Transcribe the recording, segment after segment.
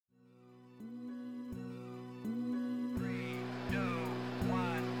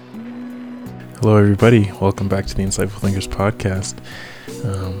Hello, everybody. Welcome back to the Insightful Thinkers podcast.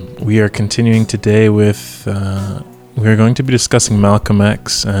 We are continuing today with, we are going to be discussing Malcolm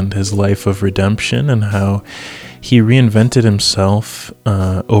X and his life of redemption and how he reinvented himself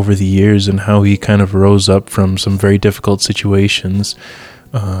over the years and how he kind of rose up from some very difficult situations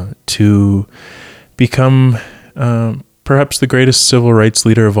to become perhaps the greatest civil rights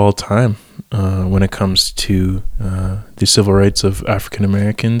leader of all time when it comes to the civil rights of African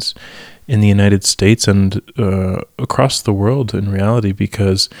Americans in the United States and across the world in reality,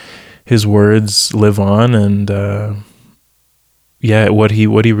 because his words live on. And what he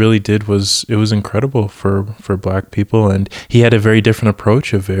really did was incredible for Black people. And he had a very different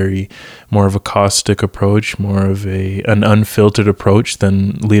approach, more of a caustic approach, more of an unfiltered approach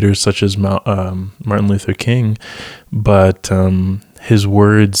than leaders such as Martin Luther King. But his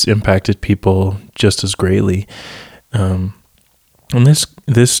words impacted people just as greatly. And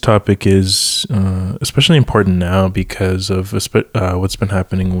this topic is especially important now because of what's been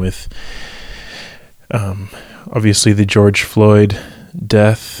happening with obviously the George Floyd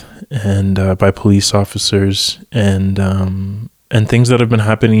death and by police officers and things that have been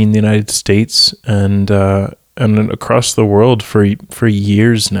happening in the United States and across the world for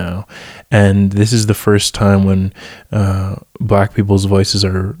years now. And this is the first time when Black people's voices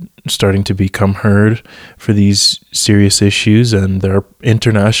are starting to become heard for these serious issues, and there are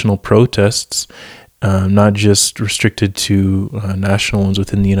international protests, not just restricted to national ones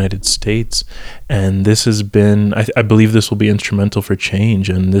within the United States. And this has been, I believe this will be instrumental for change.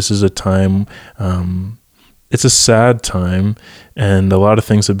 And this is a time, it's a sad time, and a lot of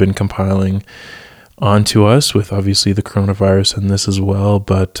things have been compiling onto us with obviously the coronavirus and this as well.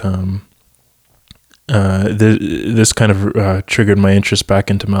 But this kind of triggered my interest back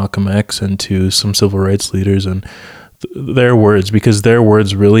into Malcolm X and to some civil rights leaders and their words, because their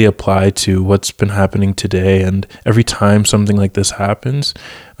words really apply to what's been happening today. And every time something like this happens,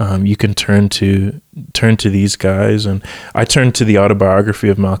 you can turn to these guys. And I turned to the autobiography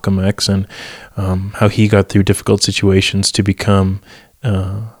of Malcolm X and how he got through difficult situations to become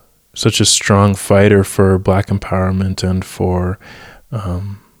such a strong fighter for Black empowerment and for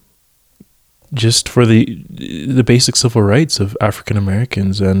just for the basic civil rights of African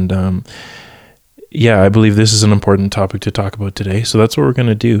Americans. And I believe this is an important topic to talk about today. So that's what we're going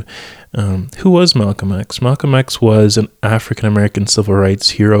to do. Who was Malcolm X? Malcolm X was an African American civil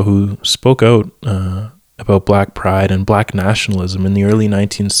rights hero who spoke out about Black pride and Black nationalism in the early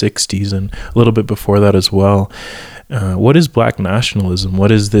 1960s and a little bit before that as well. What is Black nationalism? What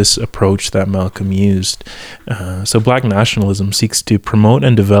is this approach that Malcolm used? So Black nationalism seeks to promote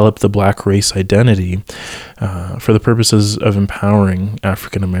and develop the Black race identity for the purposes of empowering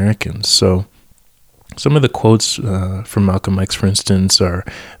African Americans. So some of the quotes from Malcolm X, for instance, are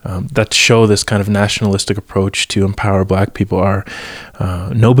that show this kind of nationalistic approach to empower Black people are,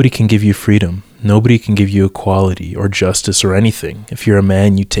 nobody can give you freedom. Nobody can give you equality or justice or anything. If you're a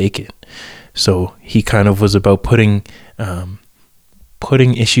man, you take it. So he kind of was about putting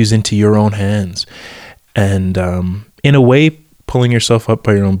issues into your own hands and in a way pulling yourself up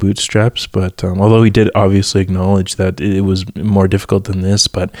by your own bootstraps. But although he did obviously acknowledge that it was more difficult than this,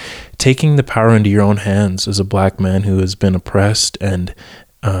 but taking the power into your own hands as a Black man who has been oppressed and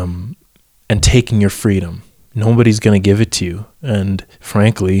taking your freedom. Nobody's going to give it to you. And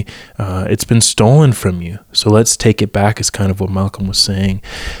frankly, it's been stolen from you. So let's take it back is kind of what Malcolm was saying.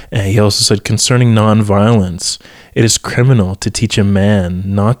 And he also said, concerning nonviolence, it is criminal to teach a man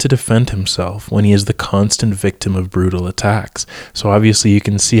not to defend himself when he is the constant victim of brutal attacks. So obviously you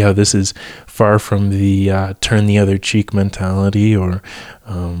can see how this is far from the turn the other cheek mentality or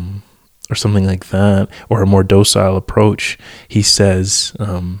something like that, or a more docile approach. He says,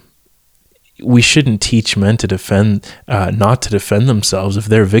 we shouldn't teach men to not to defend themselves if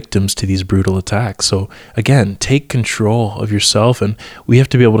they're victims to these brutal attacks. So again, take control of yourself, and we have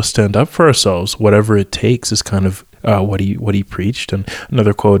to be able to stand up for ourselves, whatever it takes. Is kind of what he preached. And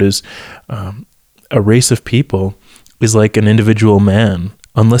another quote is, "A race of people is like an individual man.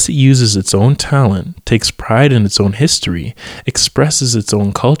 Unless it uses its own talent, takes pride in its own history, expresses its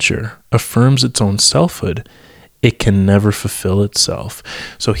own culture, affirms its own selfhood, it can never fulfill itself."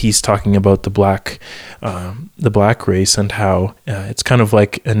 So he's talking about the black race and how it's kind of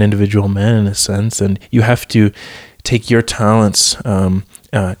like an individual man in a sense, and you have to take your talents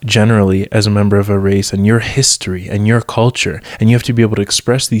generally as a member of a race and your history and your culture, and you have to be able to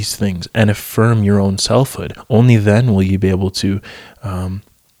express these things and affirm your own selfhood. Only then will you be able to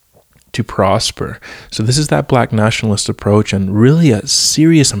prosper. So this is that Black nationalist approach, and really a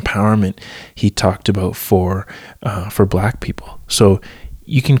serious empowerment he talked about for Black people. So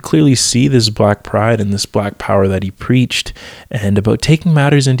you can clearly see this black pride and this black power that he preached, and about taking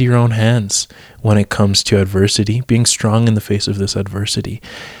matters into your own hands when it comes to adversity, being strong in the face of this adversity.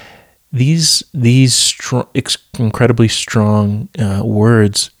 These incredibly strong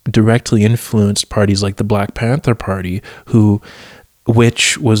words directly influenced parties like the Black Panther Party,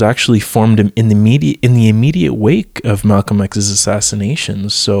 which was actually formed in the immediate wake of Malcolm X's assassination.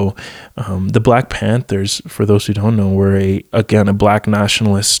 So the Black Panthers, for those who don't know, were a black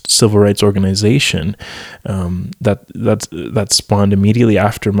nationalist civil rights organization that spawned immediately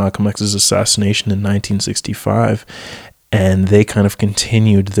after Malcolm X's assassination in 1965, and they kind of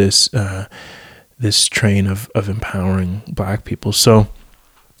continued this train of empowering black people. So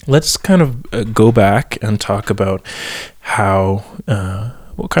let's kind of go back and talk about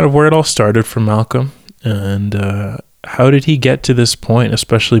where it all started for Malcolm, and how did he get to this point,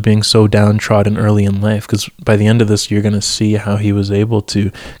 especially being so downtrodden early in life? Because by the end of this, you're going to see how he was able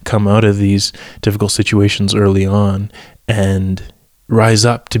to come out of these difficult situations early on and rise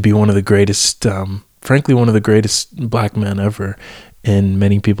up to be one of the greatest, frankly, one of the greatest black men ever in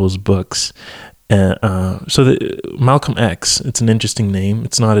many people's books. Malcolm X, it's an interesting name.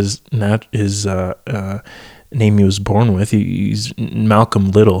 It's not his name he was born with. He's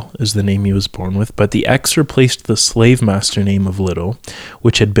Malcolm Little is the name he was born with, but the X replaced the slave master name of Little,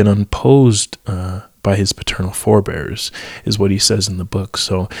 which had been imposed by his paternal forebears, is what he says in the book.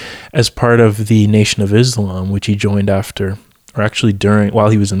 So as part of the Nation of Islam, which he joined after, or actually while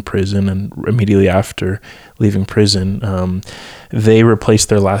he was in prison and immediately after leaving prison, they replaced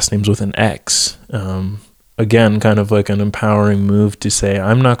their last names with an X. Again, kind of like an empowering move to say,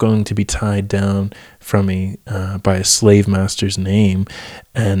 I'm not going to be tied down by a slave master's name.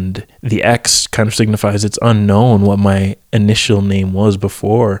 And the X kind of signifies it's unknown what my initial name was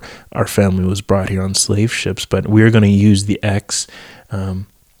before our family was brought here on slave ships, but we're going to use the X. And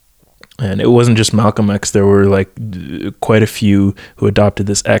it wasn't just Malcolm X. There were like quite a few who adopted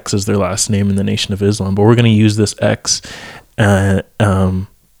this X as their last name in the Nation of Islam. But we're going to use this X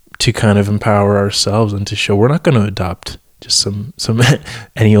to kind of empower ourselves and to show we're not going to adopt just some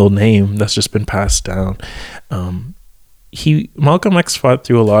any old name that's just been passed down. Malcolm X fought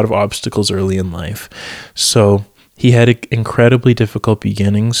through a lot of obstacles early in life. So he had incredibly difficult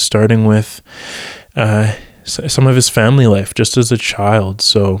beginnings, starting with some of his family life just as a child.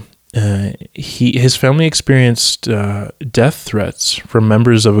 So his family experienced death threats from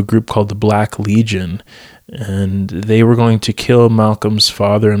members of a group called the Black Legion, and they were going to kill Malcolm's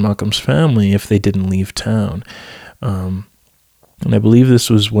father and Malcolm's family if they didn't leave town. And I believe this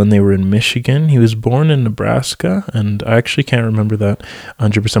was when they were in Michigan. He was born in Nebraska, and I actually can't remember that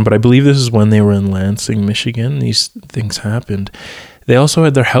 100%, but I believe this is when they were in Lansing, Michigan. These things happened. They also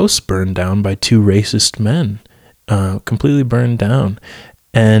had their house burned down by two racist men, completely burned down.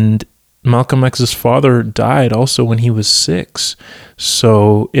 And Malcolm X's father died also when he was 6.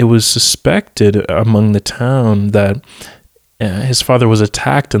 So it was suspected among the town that his father was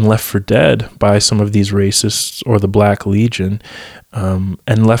attacked and left for dead by some of these racists or the Black Legion,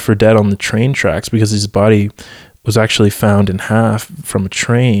 and left for dead on the train tracks because his body was actually found in half from a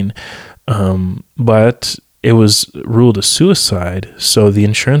train. But it was ruled a suicide, so the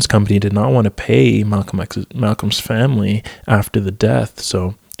insurance company did not want to pay Malcolm's family after the death.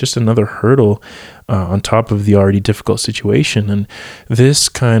 So just another hurdle on top of the already difficult situation. And this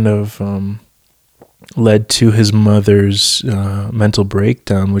kind of led to his mother's mental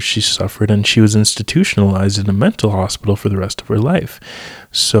breakdown, which she suffered, and she was institutionalized in a mental hospital for the rest of her life.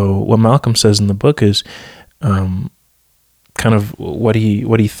 So what Malcolm says in the book is kind of what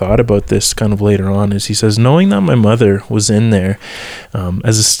he thought about this kind of later on is he says, knowing that my mother was in there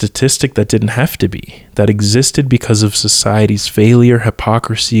as a statistic that didn't have to be, that existed because of society's failure,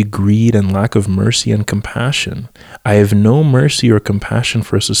 hypocrisy, greed, and lack of mercy and compassion, I have no mercy or compassion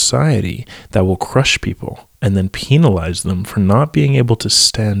for a society that will crush people and then penalize them for not being able to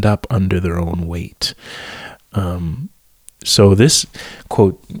stand up under their own weight. So this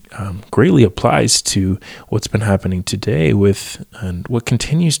quote greatly applies to what's been happening today and what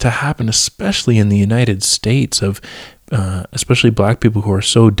continues to happen, especially in the United States, of especially black people who are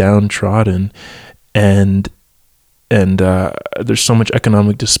so downtrodden, and there's so much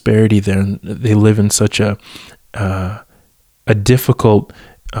economic disparity there, and they live in such a difficult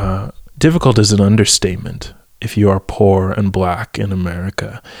is an understatement if you are poor and black in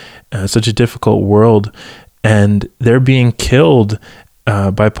America. Such a difficult world. And they're being killed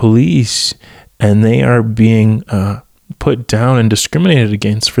by police, and they are being put down and discriminated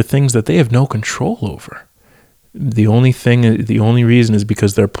against for things that they have no control over. The only reason is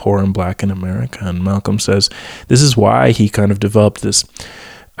because they're poor and black in America. And Malcolm says this is why he kind of developed this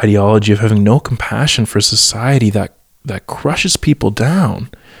ideology of having no compassion for society that crushes people down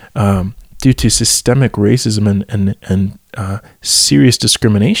due to systemic racism and serious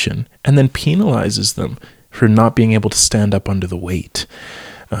discrimination, and then penalizes them for not being able to stand up under the weight.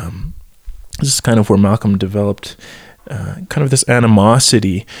 This is kind of where Malcolm developed kind of this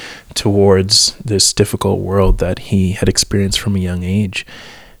animosity towards this difficult world that he had experienced from a young age.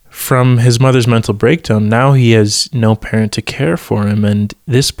 From his mother's mental breakdown, now he has no parent to care for him, and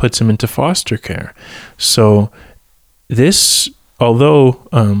this puts him into foster care. So this,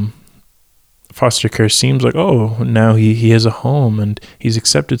 although foster care seems like, oh, now he has a home and he's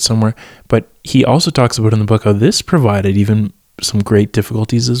accepted somewhere, but he also talks about in the book how this provided even some great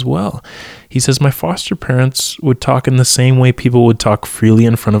difficulties as well. He says, my foster parents would talk in the same way people would talk freely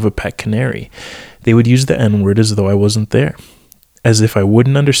in front of a pet canary. They would use the N-word as though I wasn't there, as if I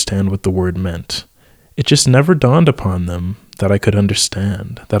wouldn't understand what the word meant. It just never dawned upon them that I could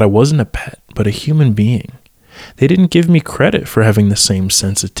understand, that I wasn't a pet, but a human being. They didn't give me credit for having the same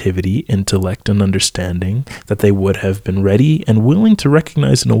sensitivity, intellect, and understanding that they would have been ready and willing to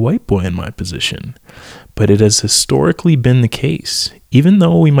recognize in a white boy in my position. But it has historically been the case. Even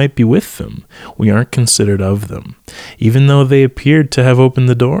though we might be with them, we aren't considered of them. Even though they appeared to have opened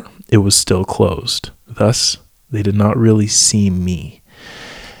the door, it was still closed. Thus, they did not really see me.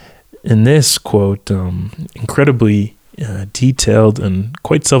 In this quote, incredibly detailed and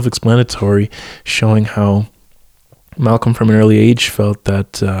quite self-explanatory, showing how Malcolm from an early age felt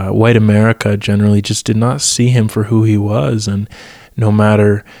that white America generally just did not see him for who he was, and no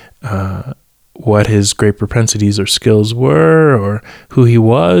matter what his great propensities or skills were or who he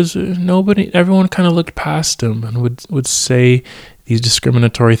was, everyone kind of looked past him and would say these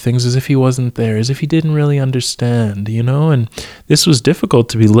discriminatory things as if he wasn't there, as if he didn't really understand, and this was difficult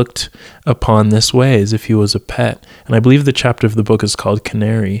to be looked upon this way, as if he was a pet. And I believe the chapter of the book is called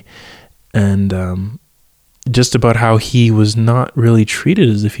Canary, and just about how he was not really treated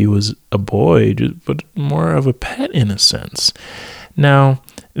as if he was a boy, but more of a pet in a sense. Now,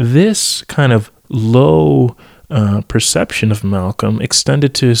 this kind of low perception of Malcolm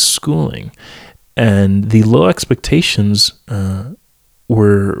extended to his schooling, and the low expectations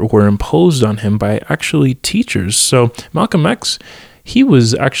were imposed on him by actually teachers. So Malcolm X, he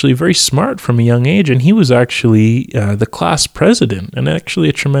was actually very smart from a young age, and he was actually the class president and actually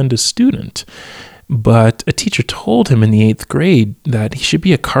a tremendous student. But a teacher told him in the 8th grade that he should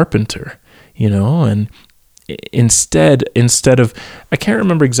be a carpenter, and instead of, I can't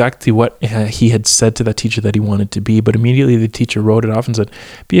remember exactly what he had said to that teacher that he wanted to be, but immediately the teacher wrote it off and said,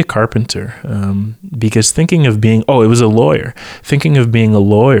 be a carpenter, because thinking of being, it was a lawyer. Thinking of being a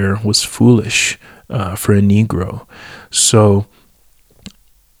lawyer was foolish for a Negro. So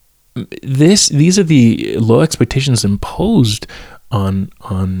these are the low expectations imposed on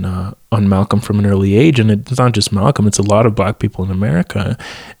Malcolm from an early age, and it's not just Malcolm; it's a lot of Black people in America.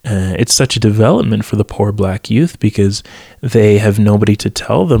 It's such a development for the poor Black youth because they have nobody to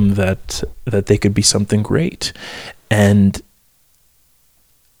tell them that they could be something great, and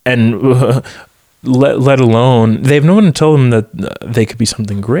let alone they have no one to tell them that they could be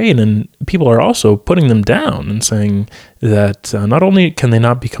something great. And people are also putting them down and saying that not only can they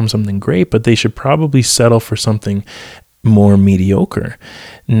not become something great, but they should probably settle for something more mediocre.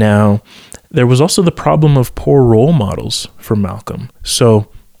 Now, there was also the problem of poor role models for Malcolm. So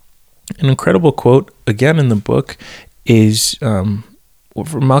an incredible quote, again in the book, is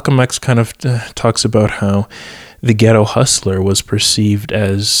Malcolm X kind of talks about how the ghetto hustler was perceived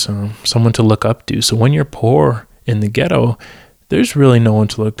as someone to look up to. So when you're poor in the ghetto, there's really no one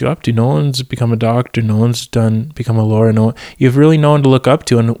to look up to. No one's become a doctor. No one's become a lawyer. You have really no one to look up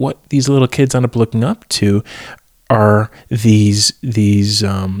to. And what these little kids end up looking up to are these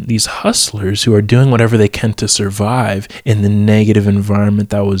hustlers who are doing whatever they can to survive in the negative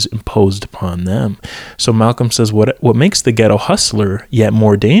environment that was imposed upon them. So Malcolm says what makes the ghetto hustler yet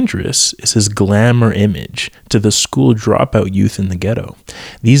more dangerous is his glamour image to the school dropout youth in the ghetto.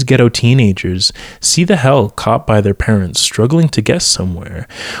 These ghetto teenagers see the hell caught by their parents struggling to get somewhere,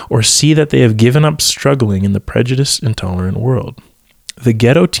 or see that they have given up struggling in the prejudiced, intolerant world. The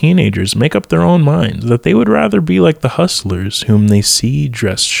ghetto teenagers make up their own minds that they would rather be like the hustlers whom they see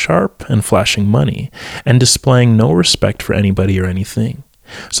dressed sharp and flashing money and displaying no respect for anybody or anything.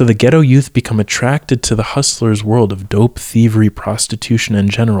 So the ghetto youth become attracted to the hustlers' world of dope, thievery, prostitution, and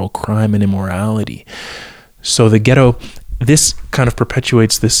general crime and immorality. So the ghetto, this kind of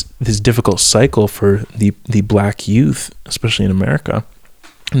perpetuates this difficult cycle for the Black youth, especially in America,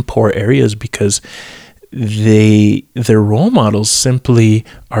 in poor areas, because their role models simply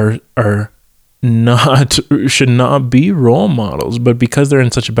are not should not be role models, but because they're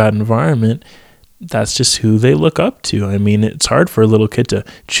in such a bad environment, that's just who they look up to. I mean, it's hard for a little kid to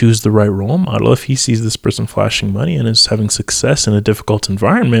choose the right role model. If he sees this person flashing money and is having success in a difficult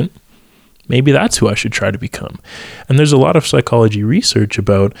environment, maybe that's who I should try to become. And there's a lot of psychology research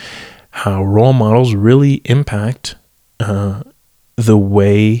about how role models really impact the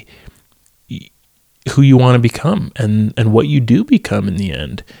way who you want to become and what you do become in the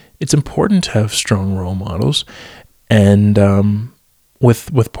end. It's important to have strong role models. And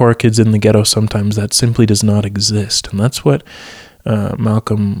with poor kids in the ghetto, sometimes that simply does not exist. And that's what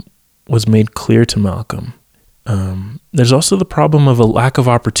Malcolm was made clear to Malcolm. There's also the problem of a lack of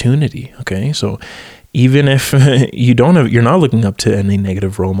opportunity. Okay, so even if you're not looking up to any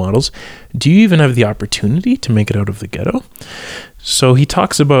negative role models, do you even have the opportunity to make it out of the ghetto? So he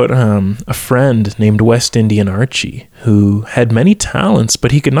talks about a friend named West Indian Archie who had many talents,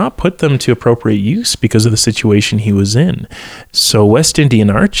 but he could not put them to appropriate use because of the situation he was in. So West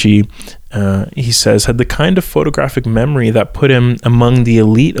Indian Archie, he says, had the kind of photographic memory that put him among the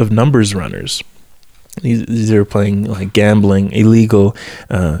elite of numbers runners. These are playing like gambling, illegal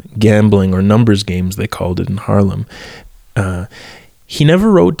gambling or numbers games, they called it in Harlem. He never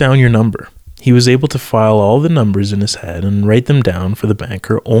wrote down your number. He was able to file all the numbers in his head and write them down for the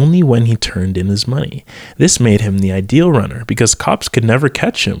banker only when he turned in his money. This made him the ideal runner because cops could never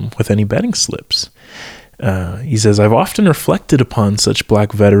catch him with any betting slips. He says, I've often reflected upon such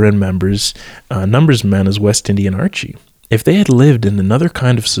black veteran numbers men as West Indian Archie. If they had lived in another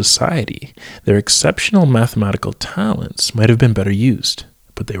kind of society, their exceptional mathematical talents might have been better used,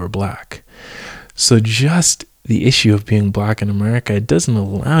 but they were black. So just the issue of being black in America, it doesn't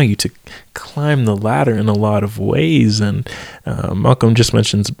allow you to climb the ladder in a lot of ways. And Malcolm just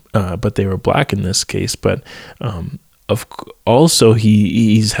mentions, but they were black in this case. But also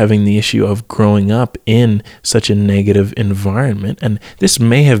he's having the issue of growing up in such a negative environment. And this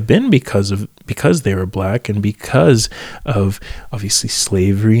may have been because they were black and because of obviously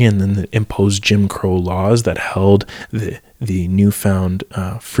slavery and then the imposed Jim Crow laws that held the newfound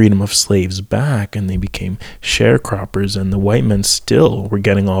freedom of slaves back, and they became sharecroppers, and the white men still were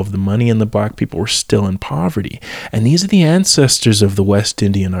getting all of the money and the black people were still in poverty. And these are the ancestors of the West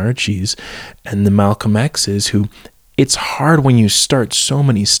Indian Archies and the Malcolm X's who it's hard when you start so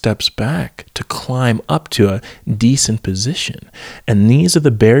many steps back to climb up to a decent position. And these are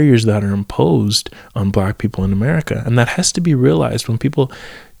the barriers that are imposed on black people in America. And that has to be realized when people,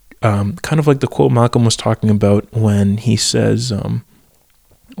 kind of like the quote Malcolm was talking about when he says,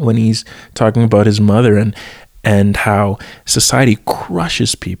 when he's talking about his mother and how society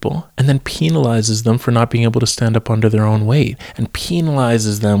crushes people and then penalizes them for not being able to stand up under their own weight, and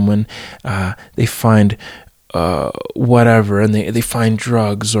penalizes them when they find whatever, and they find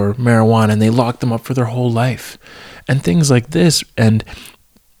drugs or marijuana and they lock them up for their whole life and things like this. And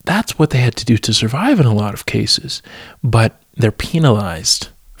that's what they had to do to survive in a lot of cases, but they're penalized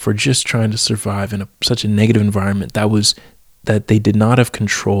for just trying to survive in such a negative environment that they did not have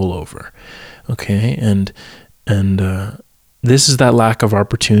control over. Okay, and this is that lack of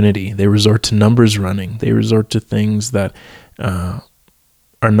opportunity. They resort to numbers running. They resort to things that are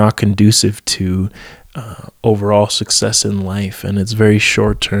not conducive to overall success in life, and it's very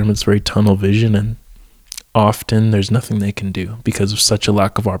short term, it's very tunnel vision, and often there's nothing they can do because of such a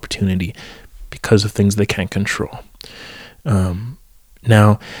lack of opportunity, because of things they can't control.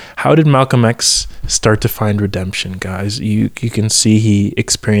 Now, how did Malcolm X start to find redemption, guys? You can see he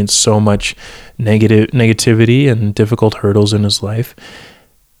experienced so much negativity and difficult hurdles in his life.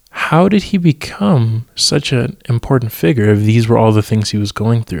 How did he become such an important figure if these were all the things he was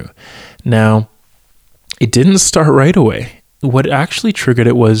going through? Now, it didn't start right away. What actually triggered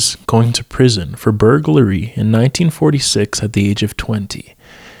it was going to prison for burglary in 1946 at the age of 20.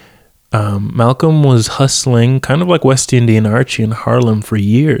 Malcolm was hustling, kind of like West Indian Archie in Harlem, for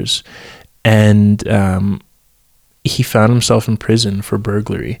years, and he found himself in prison for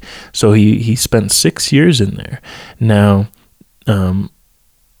burglary. So he spent 6 years in there. Now,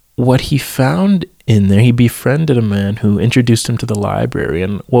 what he found in there, he befriended a man who introduced him to the library.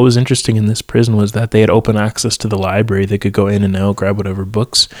 And what was interesting in this prison was that they had open access to the library. They could go in and out, grab whatever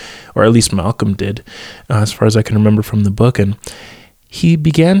books, or at least Malcolm did, as far as I can remember from the book. And he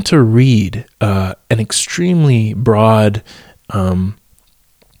began to read an extremely broad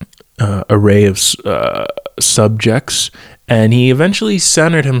array of subjects And he eventually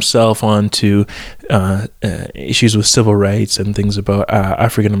centered himself onto issues with civil rights and things about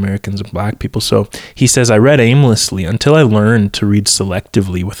African Americans and Black people. So he says, I read aimlessly until I learned to read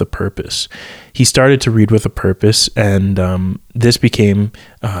selectively with a purpose. He started to read with a purpose, and this became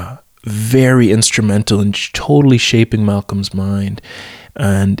very instrumental in totally shaping Malcolm's mind.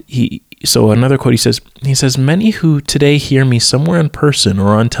 And so another quote, he says, many who today hear me somewhere in person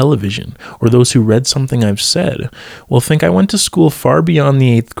or on television, or those who read something I've said, will think I went to school far beyond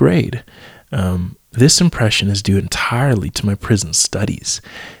the 8th grade. This impression is due entirely to my prison studies.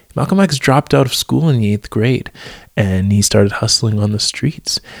 Malcolm X dropped out of school in the 8th grade, and he started hustling on the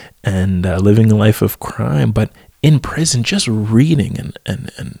streets and living a life of crime. But in prison, just reading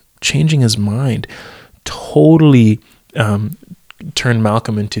and changing his mind totally turned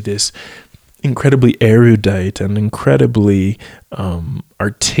Malcolm into this incredibly erudite and incredibly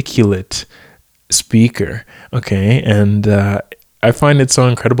articulate speaker. Okay. And I find it so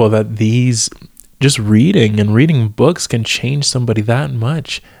incredible that just reading books can change somebody that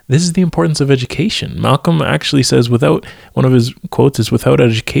much. This is the importance of education. Malcolm actually says, one of his quotes is, without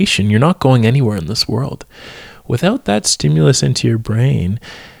education, you're not going anywhere in this world. Without that stimulus into your brain,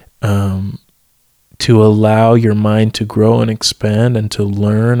 to allow your mind to grow and expand and to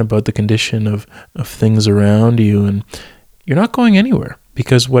learn about the condition of things around you, and you're not going anywhere,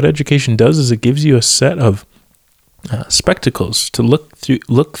 because what education does is it gives you a set of spectacles to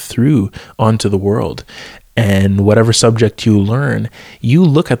look through onto the world. And whatever subject you learn, you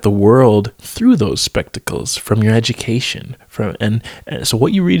look at the world through those spectacles from your education. And so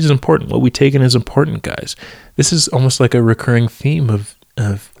what you read is important. What we take in is important, guys. This is almost like a recurring theme of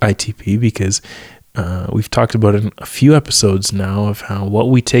ITP, because we've talked about it in a few episodes now of how what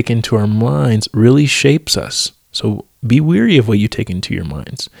we take into our minds really shapes us. So be wary of what you take into your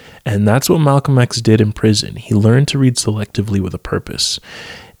minds. And that's what Malcolm X did in prison. He learned to read selectively with a purpose.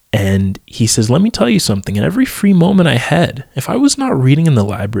 And he says, let me tell you something. In every free moment I had, if I was not reading in the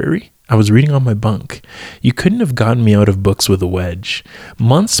library, I was reading on my bunk. You couldn't have gotten me out of books with a wedge.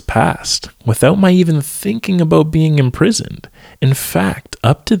 Months passed without my even thinking about being imprisoned. In fact,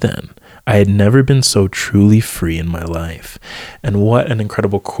 up to then, I had never been so truly free in my life. And what an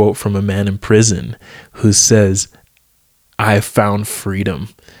incredible quote from a man in prison who says, I have found freedom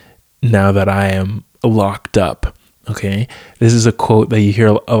now that I am locked up. Okay, this is a quote that you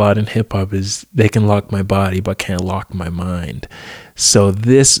hear a lot in hip hop, is they can lock my body but can't lock my mind. So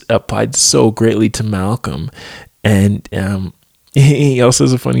this applied so greatly to Malcolm. And he also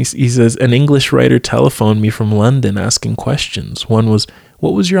has he says, an English writer telephoned me from London asking questions. One was,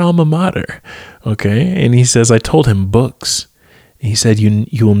 what was your alma mater? Okay, and he says, I told him books. And he said,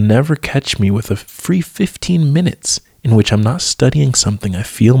 you will never catch me with a free 15 minutes in which I'm not studying something I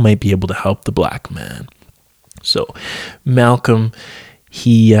feel might be able to help the Black man. So Malcolm,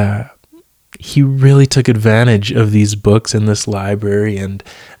 he really took advantage of these books in this library and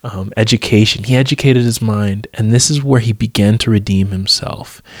education. He educated his mind, and this is where he began to redeem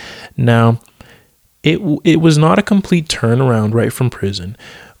himself. Now, it was not a complete turnaround right from prison.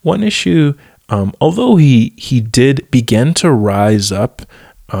 One issue, although he did begin to rise up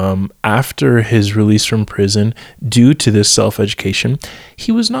after his release from prison due to this self-education,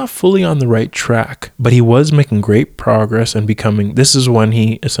 he was not fully on the right track, but he was making great progress and this is when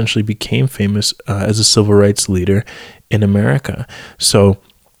he essentially became famous as a civil rights leader in America. So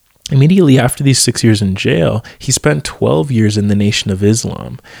immediately after these 6 years in jail, he spent 12 years in the Nation of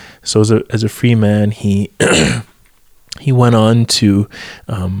Islam. So as a free man, he went on to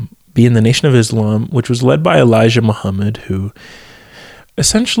be in the Nation of Islam, which was led by Elijah Muhammad, who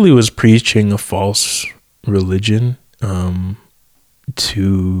essentially was preaching a false religion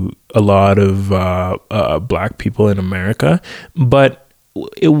to a lot of Black people in America, but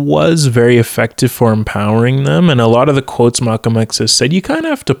it was very effective for empowering them. And a lot of the quotes Malcolm X has said, you kind of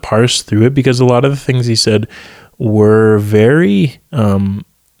have to parse through it, because a lot of the things he said were very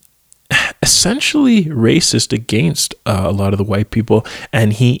essentially racist against a lot of the white people.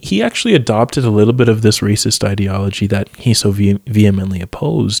 And he actually adopted a little bit of this racist ideology that he so vehemently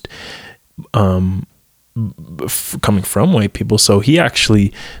opposed coming from white people. So he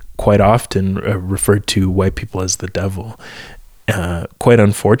actually quite often referred to white people as the devil. Quite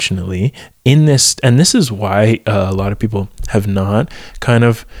unfortunately, in this, and this is why a lot of people have not kind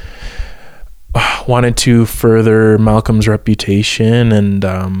of wanted to further Malcolm's reputation,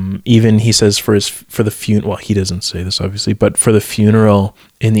 and even he says for the funeral, well, he doesn't say this obviously, but for the funeral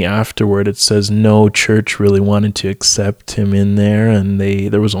in the afterword, it says no church really wanted to accept him in there, and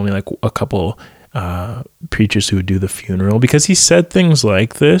there was only like a couple preachers who would do the funeral, because he said things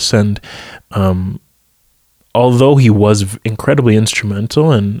like this. And although he was incredibly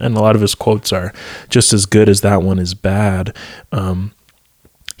instrumental, and a lot of his quotes are just as good as that one is bad,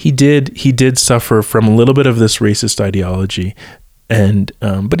 he did suffer from a little bit of this racist ideology, and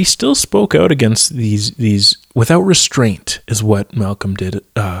but he still spoke out against these without restraint, is what Malcolm did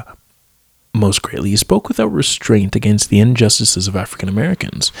most greatly. He spoke without restraint against the injustices of African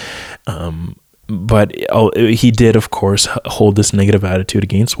Americans. But he did, of course, hold this negative attitude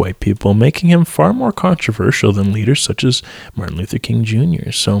against white people, making him far more controversial than leaders such as Martin Luther King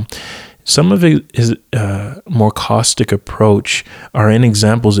Jr. So some of his more caustic approach are in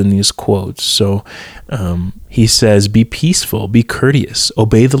examples in these quotes. So he says, "Be peaceful, be courteous,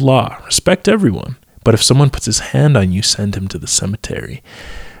 obey the law, respect everyone. But if someone puts his hand on you, send him to the cemetery."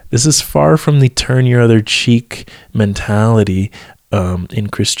 This is far from the turn your other cheek mentality in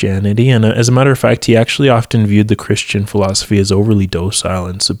Christianity. And as a matter of fact, he actually often viewed the Christian philosophy as overly docile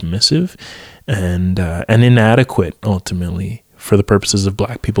and submissive and inadequate, ultimately, for the purposes of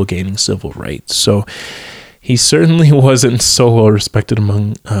black people gaining civil rights. So he certainly wasn't so well respected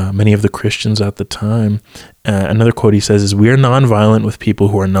among many of the Christians at the time. Another quote he says is, "We are nonviolent with people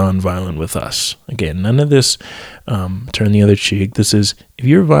who are nonviolent with us." Again, none of this turn the other cheek. This is, if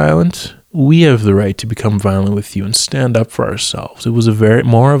you're violent, we have the right to become violent with you and stand up for ourselves. It was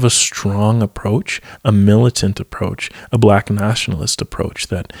more of a strong approach, a militant approach, a black nationalist approach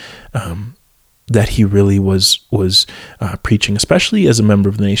that he really was preaching, especially as a member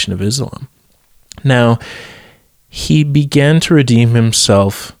of the Nation of Islam. Now, he began to redeem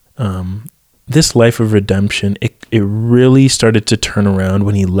himself. This life of redemption, it really started to turn around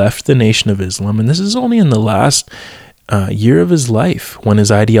when he left the Nation of Islam. And this is only in the last year of his life, when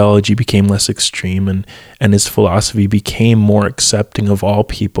his ideology became less extreme and his philosophy became more accepting of all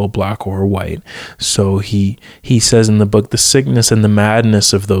people, black or white. So he says in the book, "The sickness and the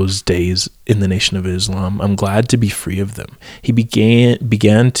madness of those days in the Nation of Islam, I'm glad to be free of them." He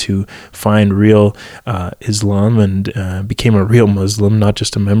began to find real Islam and became a real Muslim, not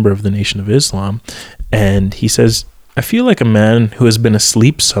just a member of the Nation of Islam. And he says, "I feel like a man who has been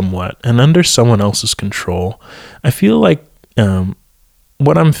asleep somewhat and under someone else's control. I feel like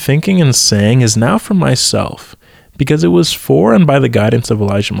what I'm thinking and saying is now for myself, because it was for and by the guidance of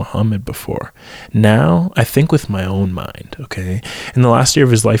Elijah Muhammad before. Now I think with my own mind." Okay. In the last year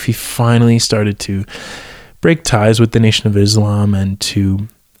of his life, he finally started to break ties with the Nation of Islam and to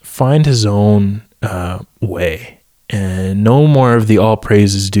find his own way. And no more of the all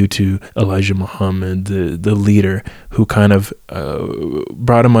praise is due to Elijah Muhammad, the leader who kind of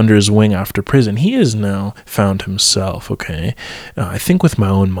brought him under his wing after prison. He has now found himself, okay? I think with my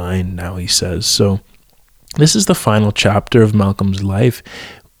own mind now, he says. So this is the final chapter of Malcolm's life,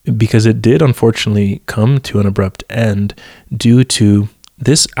 because it did unfortunately come to an abrupt end due to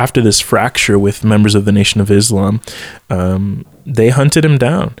this. After this fracture with members of the Nation of Islam, they hunted him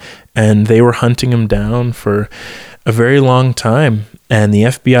down, and they were hunting him down for a very long time, and the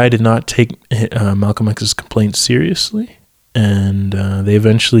FBI did not take Malcolm X's complaint seriously, and they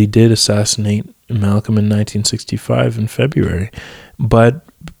eventually did assassinate Malcolm in 1965 in February. But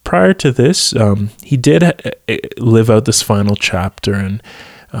prior to this, he did live out this final chapter, and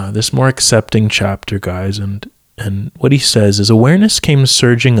this more accepting chapter, guys, and what he says is, "Awareness came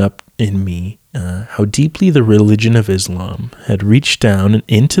surging up in me, how deeply the religion of Islam had reached down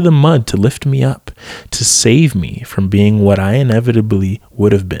into the mud to lift me up, to save me from being what I inevitably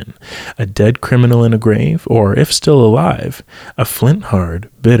would have been, a dead criminal in a grave, or, if still alive, a flint-hard,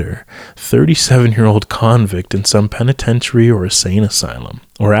 bitter, 37-year-old convict in some penitentiary or insane asylum.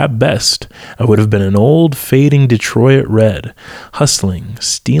 Or at best, I would have been an old, fading Detroit Red, hustling,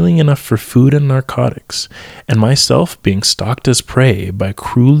 stealing enough for food and narcotics, and myself being stalked as prey by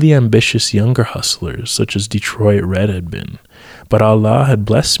cruelly ambitious younger hustlers such as Detroit Red had been. But Allah had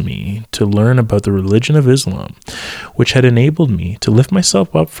blessed me to learn about the religion of Islam, which had enabled me to lift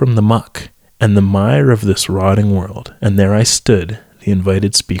myself up from the muck and the mire of this rotting world. And there I stood, the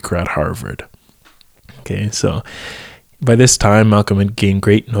invited speaker at Harvard." Okay, so by this time, Malcolm had gained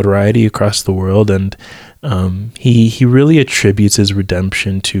great notoriety across the world, and he really attributes his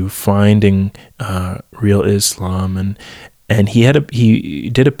redemption to finding real Islam, and he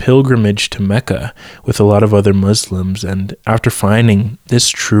did a pilgrimage to Mecca with a lot of other Muslims, and after finding this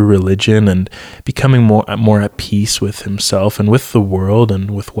true religion and becoming more at peace with himself and with the world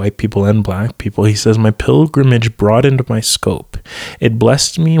and with white people and black people, he says, "My pilgrimage broadened my scope. It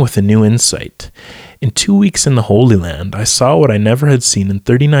blessed me with a new insight. In 2 weeks in the Holy Land, I saw what I never had seen in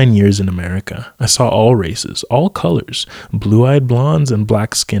 39 years in America. I saw all races, all colors, blue-eyed blondes and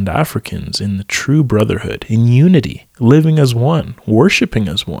black-skinned Africans in the true brotherhood, in unity, living as one, worshiping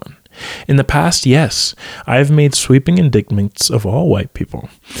as one. In the past, yes, I have made sweeping indictments of all white people.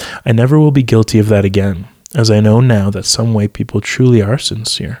 I never will be guilty of that again, as I know now that some white people truly are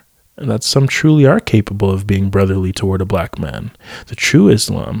sincere, and that some truly are capable of being brotherly toward a black man. The true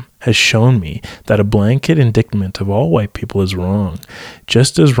Islam has shown me that a blanket indictment of all white people is wrong,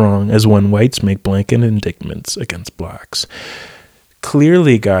 just as wrong as when whites make blanket indictments against blacks.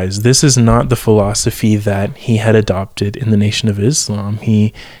 Clearly, guys, this is not the philosophy that he had adopted in the Nation of Islam.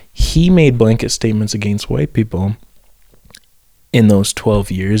 He made blanket statements against white people in those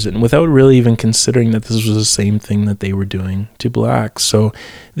 12 years, and without really even considering that this was the same thing that they were doing to blacks. So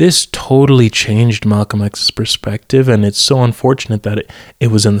this totally changed Malcolm X's perspective, and it's so unfortunate that it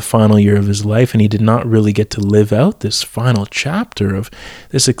was in the final year of his life, and he did not really get to live out this final chapter of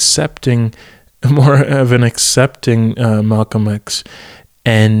this accepting Malcolm X.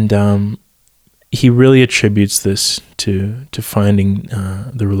 And he really attributes this to finding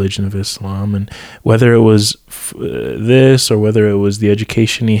the religion of Islam, and whether it was this or whether it was the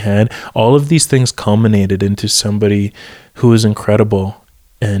education he had, all of these things culminated into somebody who was incredible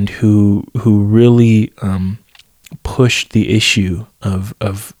and who really pushed the issue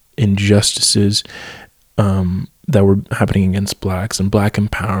of injustices that were happening against blacks and black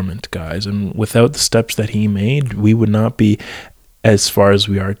empowerment, guys. And without the steps that he made, we would not be as far as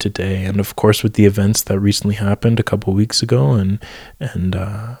we are today. And of course, with the events that recently happened a couple of weeks ago, and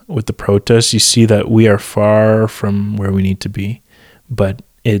with the protests, you see that we are far from where we need to be. But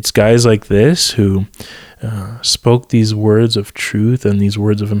it's guys like this who spoke these words of truth and these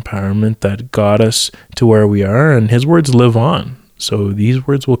words of empowerment that got us to where we are, and his words live on. So these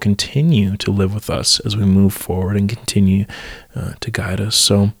words will continue to live with us as we move forward and continue to guide us.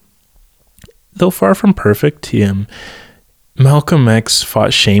 So though far from perfect, Malcolm X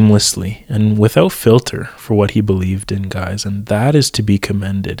fought shamelessly and without filter for what he believed in, guys, and that is to be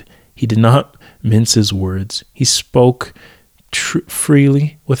commended. He did not mince his words. He spoke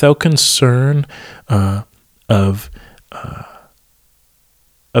freely, without concern of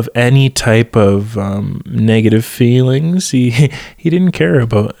any type of negative feelings. He didn't care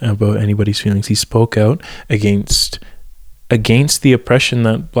about anybody's feelings. He spoke out against the oppression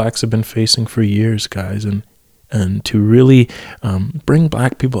that blacks have been facing for years, guys, and to really bring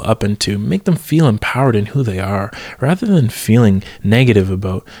black people up and to make them feel empowered in who they are, rather than feeling negative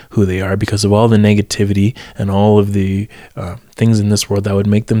about who they are because of all the negativity and all of the things in this world that would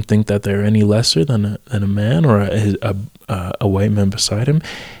make them think that they're any lesser than a man or a white man beside him.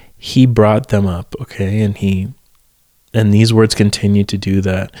 He brought them up, okay, and these words continue to do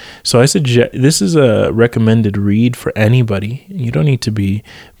that. So I suggest this is a recommended read for anybody. You don't need to be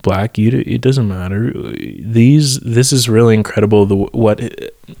black. It doesn't matter. This is really incredible.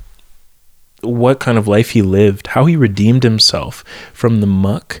 What kind of life he lived, how he redeemed himself from the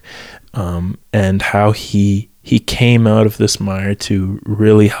muck, and how he came out of this mire to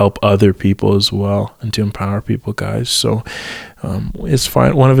really help other people as well and to empower people, guys. So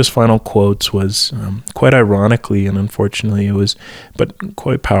one of his final quotes was quite ironically and unfortunately but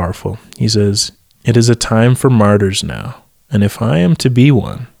quite powerful. He says, "It is a time for martyrs now, and if I am to be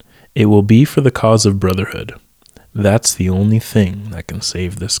one, it will be for the cause of brotherhood. That's the only thing that can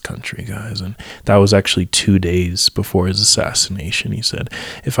save this country, guys." And that was actually 2 days before his assassination. He said,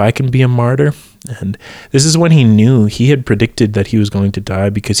 if I can be a martyr, and this is when he had predicted that he was going to die,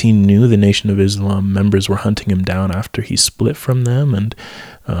 because he knew the Nation of Islam members were hunting him down after he split from them. And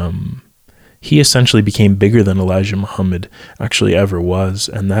he essentially became bigger than Elijah Muhammad actually ever was.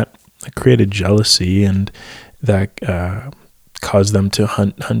 And that created jealousy, and that caused them to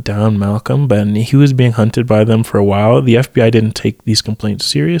hunt down Malcolm, but he was being hunted by them for a while. The FBI didn't take these complaints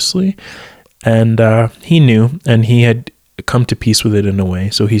seriously, and he knew, and he had come to peace with it in a way.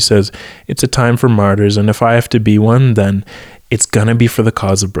 So he says, it's a time for martyrs, and if I have to be one, then it's gonna be for the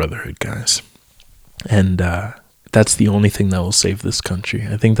cause of brotherhood, guys. And that's the only thing that will save this country.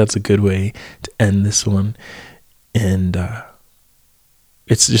 I think that's a good way to end this one. And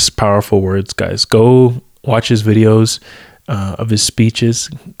it's just powerful words, guys. Go watch his videos of his speeches,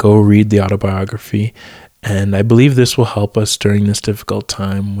 go read the autobiography, and I believe this will help us during this difficult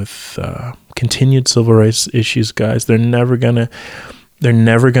time with continued civil rights issues, guys. They're never gonna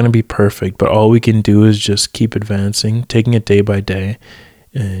be perfect, but all we can do is just keep advancing, taking it day by day,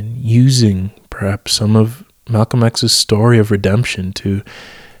 and using perhaps some of Malcolm X's story of redemption to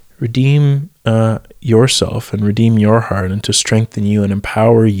redeem yourself and redeem your heart, and to strengthen you and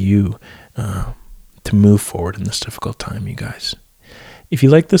empower you to move forward in this difficult time, you guys. If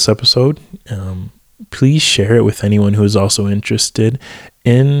you like this episode, please share it with anyone who is also interested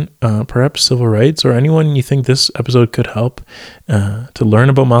in perhaps civil rights, or anyone you think this episode could help to learn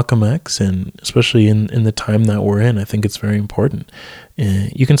about Malcolm X, and especially in the time that we're in, I think it's very important.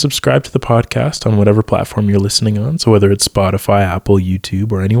 You can subscribe to the podcast on whatever platform you're listening on. So whether it's Spotify, Apple,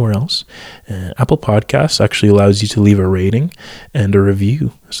 YouTube, or anywhere else. Apple Podcasts actually allows you to leave a rating and a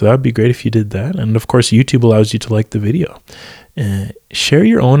review. So that would be great if you did that. And of course, YouTube allows you to like the video. Share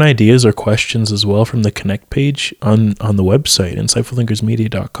your own ideas or questions as well from the Connect page on the website,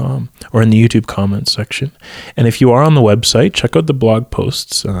 insightfulthinkersmedia.com, or in the YouTube comments section. And if you are on the website, check out the blog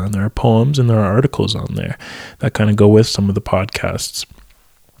posts. There are poems and there are articles on there that kind of go with some of the podcasts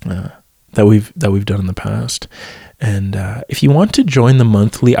that we've done in the past. And if you want to join the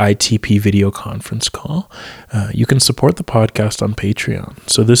monthly ITP video conference call, you can support the podcast on Patreon.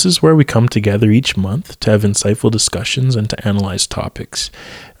 So this is where we come together each month to have insightful discussions and to analyze topics.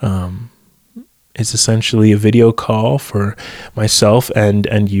 It's essentially a video call for myself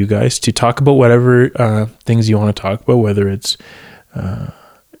and you guys to talk about whatever things you want to talk about, whether it's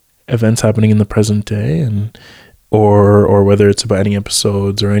events happening in the present day or whether it's about any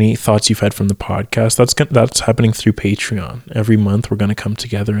episodes or any thoughts you've had from the podcast. That's happening through Patreon. Every month we're going to come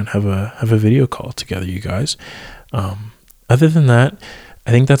together and have a video call together, you guys. Other than that,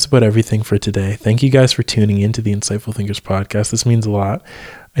 I think that's about everything for today. Thank you guys for tuning into the Insightful Thinkers podcast. This means a lot.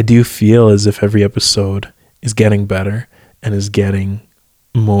 I do feel as if every episode is getting better and is getting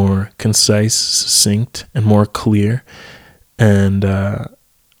more concise, succinct, and more clear. And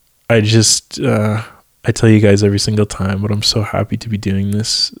I tell you guys every single time, but I'm so happy to be doing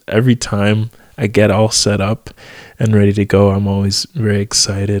this. Every time I get all set up and ready to go, I'm always very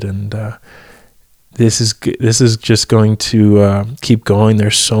excited, and this is just going to keep going.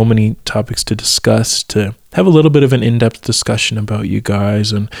 There's so many topics to discuss, to have a little bit of an in-depth discussion about you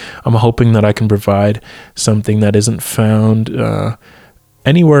guys, and I'm hoping that I can provide something that isn't found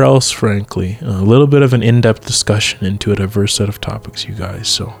anywhere else, frankly. A little bit of an in-depth discussion into a diverse set of topics, you guys.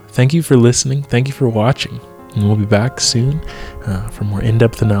 So thank you for listening. Thank you for watching. And we'll be back soon for more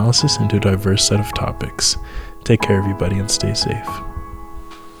in-depth analysis into a diverse set of topics. Take care, everybody, and stay safe.